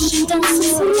 But you don't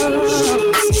succeed.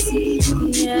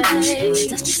 Yeah.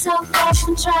 Dust yourself off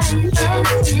and try again.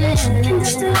 Yeah.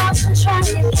 Dust it off and try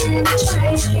again,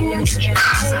 try again.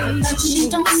 But you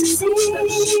don't succeed.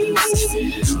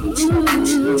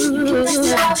 Dust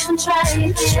it off and try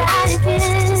again, try again.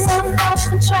 Dust yourself off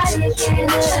and try again,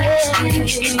 try again.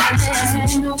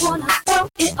 You don't wanna throw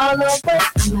it all away. I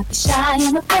might be shy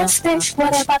on the first day.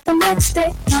 What about the next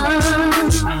day?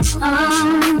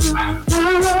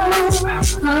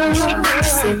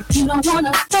 Say you don't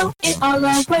wanna throw it all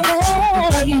away.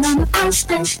 Again on the first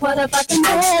day. What about the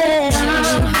next day?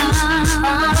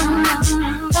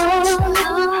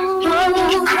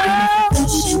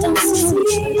 Don't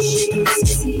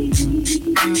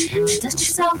dust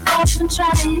yourself off and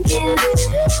try again.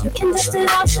 You can dust it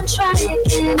off and try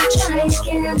again, try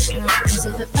again. Cause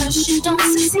if at first you don't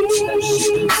succeed,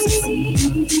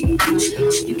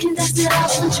 you can dust it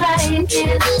off and try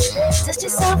again. Dust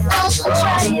yourself off and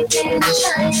try again,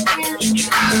 try again.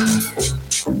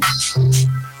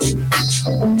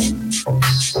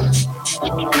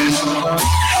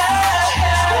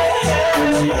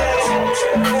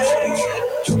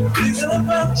 Thinking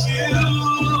about you,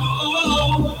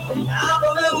 I'm a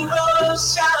little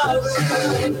shy.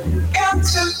 Got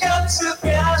to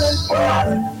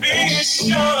be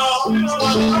sure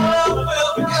my love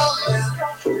will be coming,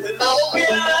 and I will be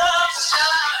outside.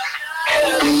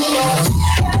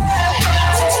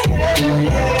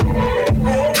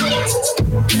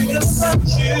 Thinking about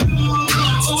you,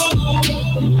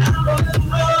 I'm a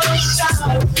little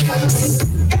shy. Got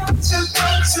to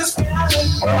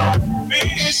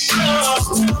be sure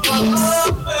my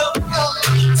love will be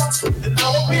coming, and I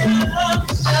will be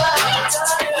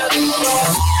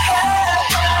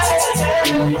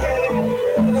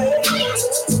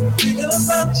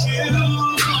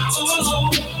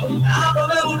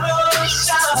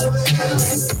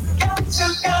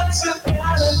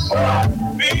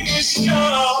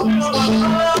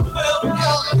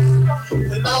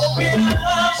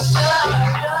outside.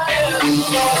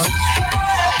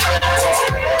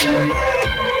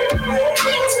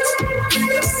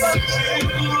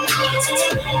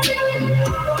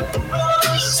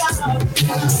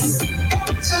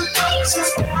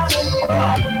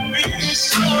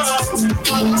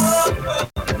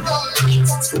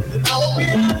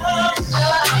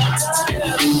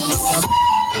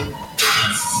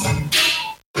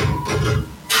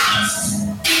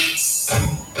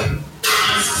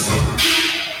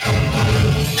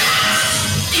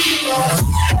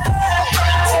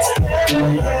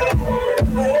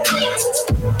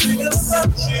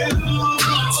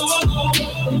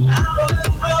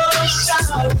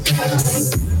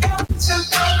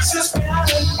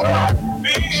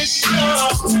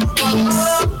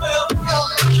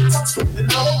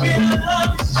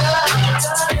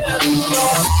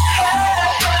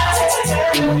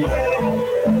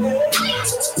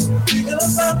 Thinking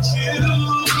about you,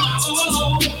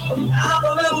 I'm a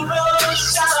little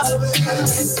shy. Got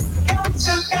to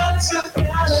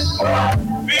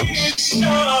be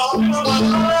sure my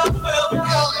love will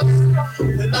be coming,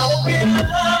 and I will be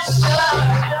outside.